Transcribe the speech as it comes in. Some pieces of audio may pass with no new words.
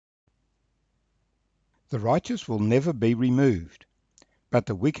The righteous will never be removed, but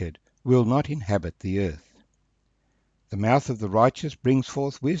the wicked will not inhabit the earth. The mouth of the righteous brings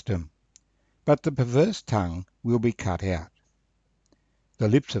forth wisdom, but the perverse tongue will be cut out. The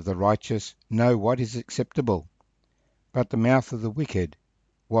lips of the righteous know what is acceptable, but the mouth of the wicked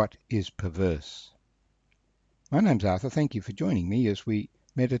what is perverse. My name's Arthur. Thank you for joining me as we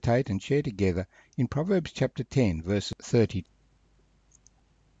meditate and share together in Proverbs chapter 10, verse 30.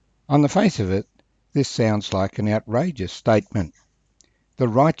 On the face of it, this sounds like an outrageous statement. The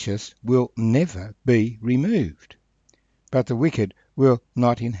righteous will never be removed, but the wicked will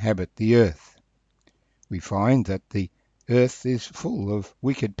not inhabit the earth. We find that the earth is full of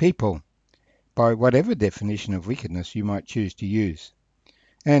wicked people, by whatever definition of wickedness you might choose to use.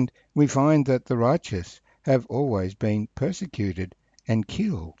 And we find that the righteous have always been persecuted and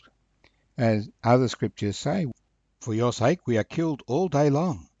killed. As other scriptures say, for your sake we are killed all day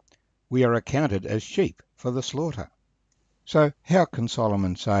long. We are accounted as sheep for the slaughter. So how can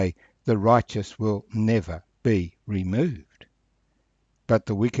Solomon say the righteous will never be removed, but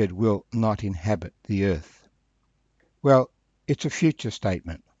the wicked will not inhabit the earth? Well, it's a future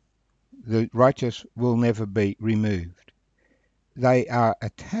statement. The righteous will never be removed. They are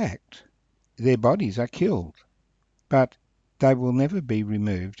attacked, their bodies are killed, but they will never be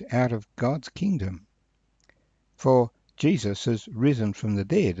removed out of God's kingdom. For Jesus has risen from the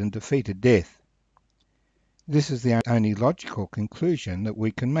dead and defeated death. This is the only logical conclusion that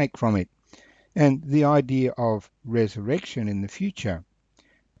we can make from it. And the idea of resurrection in the future,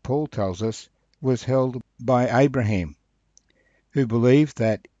 Paul tells us, was held by Abraham, who believed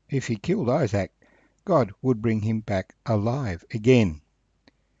that if he killed Isaac, God would bring him back alive again.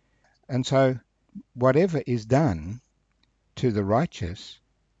 And so whatever is done to the righteous,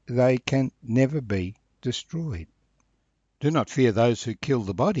 they can never be destroyed. Do not fear those who kill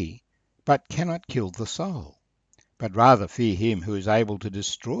the body, but cannot kill the soul, but rather fear him who is able to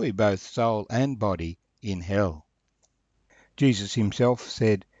destroy both soul and body in hell. Jesus himself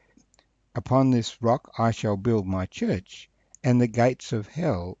said, "Upon this rock I shall build my church, and the gates of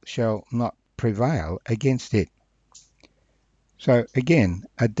hell shall not prevail against it." So again,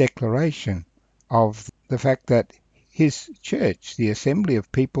 a declaration of the fact that his church, the assembly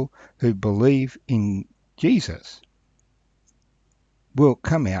of people who believe in Jesus, will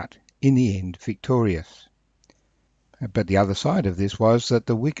come out in the end victorious. But the other side of this was that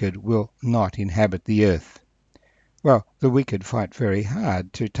the wicked will not inhabit the earth. Well, the wicked fight very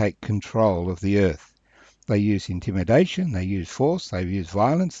hard to take control of the earth. They use intimidation, they use force, they use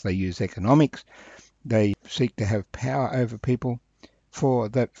violence, they use economics. They seek to have power over people for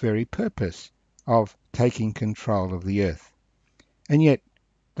that very purpose of taking control of the earth. And yet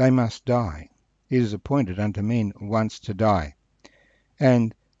they must die. It is appointed unto men once to die.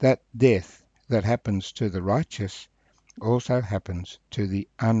 And that death that happens to the righteous also happens to the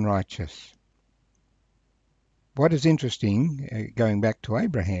unrighteous. What is interesting, going back to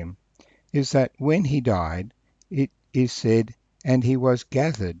Abraham, is that when he died, it is said, and he was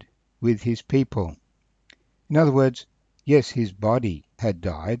gathered with his people. In other words, yes, his body had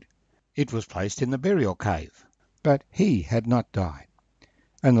died. It was placed in the burial cave, but he had not died.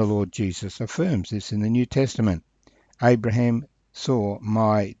 And the Lord Jesus affirms this in the New Testament. Abraham saw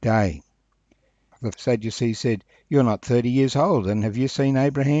my day. The Sadducees said, "You're not 30 years old, and have you seen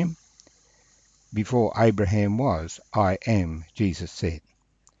Abraham?" "Before Abraham was, I am," Jesus said.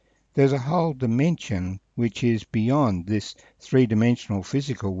 There's a whole dimension which is beyond this three-dimensional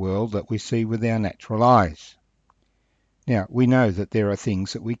physical world that we see with our natural eyes. Now, we know that there are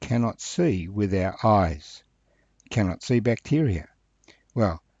things that we cannot see with our eyes. We cannot see bacteria.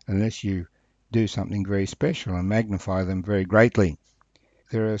 Well, unless you do something very special and magnify them very greatly.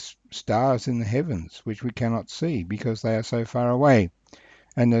 There are stars in the heavens which we cannot see because they are so far away.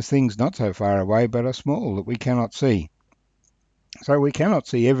 And there's things not so far away but are small that we cannot see. So we cannot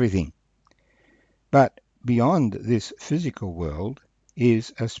see everything. But beyond this physical world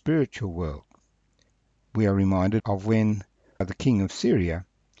is a spiritual world. We are reminded of when the king of Syria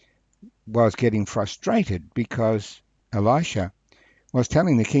was getting frustrated because Elisha was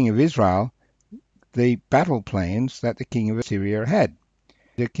telling the king of Israel the battle plans that the king of Syria had.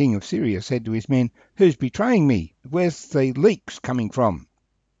 The king of Syria said to his men, "Who's betraying me? Where's the leaks coming from?"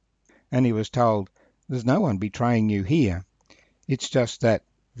 And he was told, "There's no one betraying you here. It's just that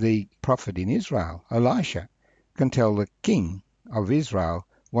the prophet in Israel, Elisha, can tell the king of Israel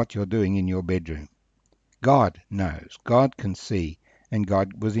what you're doing in your bedroom." God knows, God can see, and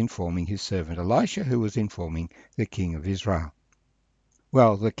God was informing his servant Elisha, who was informing the king of Israel.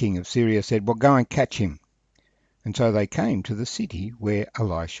 Well, the king of Syria said, "Well, go and catch him." And so they came to the city where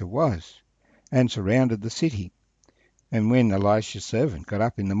Elisha was. and surrounded the city. And when Elisha's servant got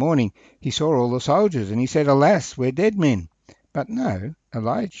up in the morning, he saw all the soldiers, and he said, Alas, we're dead men. But no,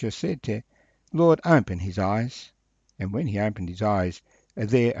 Elisha said to Lord, open his eyes. And when he opened his eyes,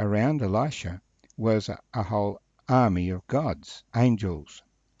 there around Elisha was a whole army of gods, angels,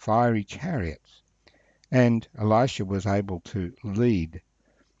 fiery chariots. And Elisha was able to lead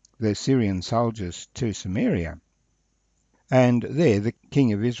the Syrian soldiers to Samaria. And there the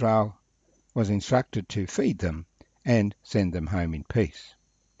king of Israel was instructed to feed them and send them home in peace.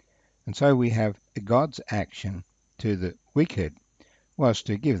 And so we have God's action to the wicked was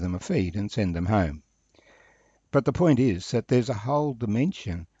to give them a feed and send them home. But the point is that there's a whole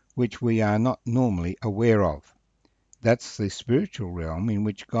dimension which we are not normally aware of. That's the spiritual realm in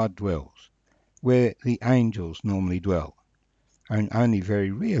which God dwells, where the angels normally dwell. And only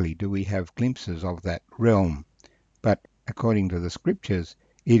very rarely do we have glimpses of that realm. But according to the scriptures,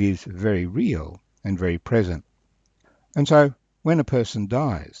 it is very real and very present. And so when a person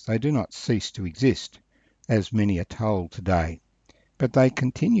dies, they do not cease to exist, as many are told today, but they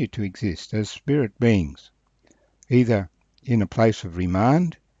continue to exist as spirit beings, either in a place of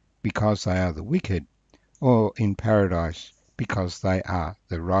remand because they are the wicked, or in paradise because they are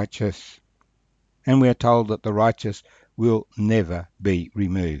the righteous. And we are told that the righteous will never be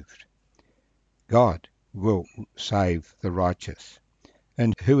removed. God will save the righteous.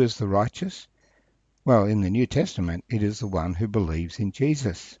 And who is the righteous? Well, in the New Testament, it is the one who believes in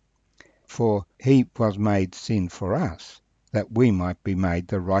Jesus. For he was made sin for us, that we might be made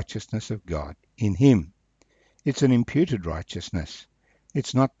the righteousness of God in him. It's an imputed righteousness.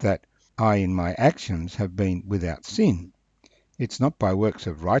 It's not that I in my actions have been without sin. It's not by works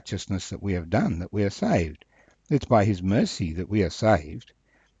of righteousness that we have done that we are saved. It's by his mercy that we are saved,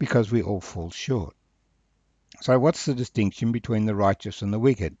 because we all fall short. So what's the distinction between the righteous and the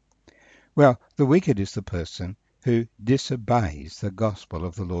wicked? Well, the wicked is the person who disobeys the gospel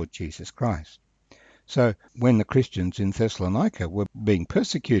of the Lord Jesus Christ. So when the Christians in Thessalonica were being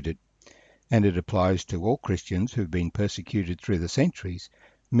persecuted, and it applies to all Christians who've been persecuted through the centuries,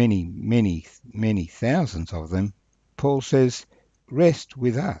 many thousands of them, Paul says, rest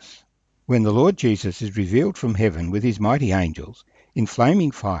with us. When the Lord Jesus is revealed from heaven with his mighty angels in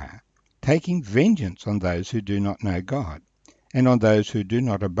flaming fire, taking vengeance on those who do not know God, and on those who do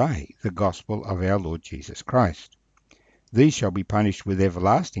not obey the gospel of our Lord Jesus Christ. These shall be punished with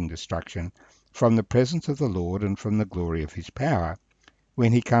everlasting destruction from the presence of the Lord and from the glory of his power,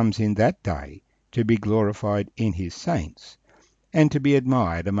 when he comes in that day to be glorified in his saints, and to be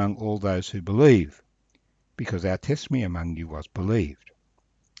admired among all those who believe, because our testimony among you was believed.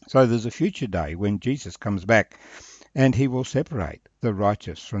 So there's a future day when Jesus comes back, and he will separate the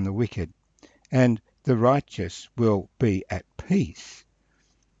righteous from the wicked, and the righteous will be at peace,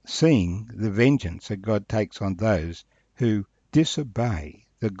 seeing the vengeance that God takes on those who disobey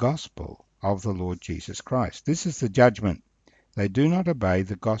the gospel of the Lord Jesus Christ. This is the judgment. They do not obey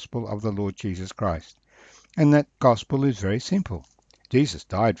the gospel of the Lord Jesus Christ. And that gospel is very simple. Jesus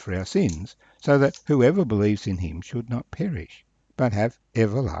died for our sins so that whoever believes in him should not perish, but have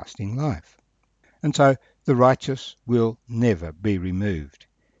everlasting life. And so the righteous will never be removed,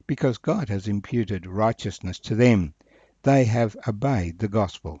 because God has imputed righteousness to them. They have obeyed the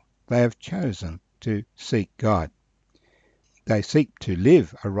gospel. They have chosen to seek God. They seek to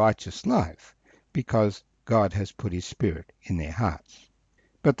live a righteous life because God has put his Spirit in their hearts.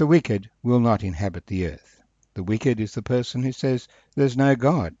 But the wicked will not inhabit the earth. The wicked is the person who says there's no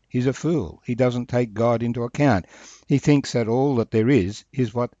God. He's a fool. He doesn't take God into account. He thinks that all that there is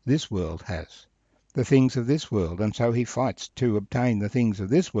what this world has, the things of this world, and so he fights to obtain the things of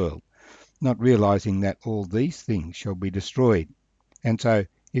this world, not realizing that all these things shall be destroyed. And so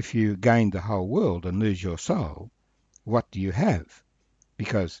if you gain the whole world and lose your soul, what do you have?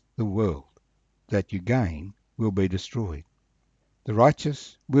 Because the world that you gain will be destroyed. The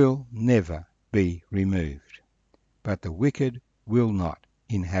righteous will never be removed, but the wicked will not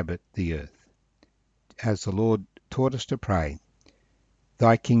inhabit the earth. As the Lord taught us to pray,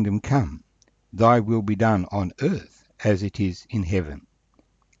 thy kingdom come, thy will be done on earth as it is in heaven.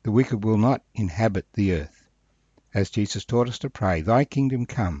 The wicked will not inhabit the earth. As Jesus taught us to pray, thy kingdom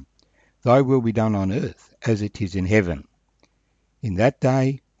come, thy will be done on earth as it is in heaven. In that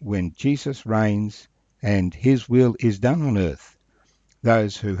day when Jesus reigns and his will is done on earth,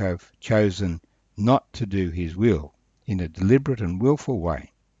 those who have chosen not to do his will in a deliberate and willful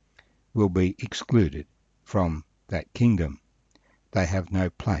way will be excluded from that kingdom. They have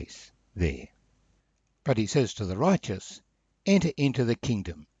no place there. But he says to the righteous, enter into the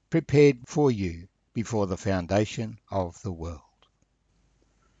kingdom prepared for you before the foundation of the world.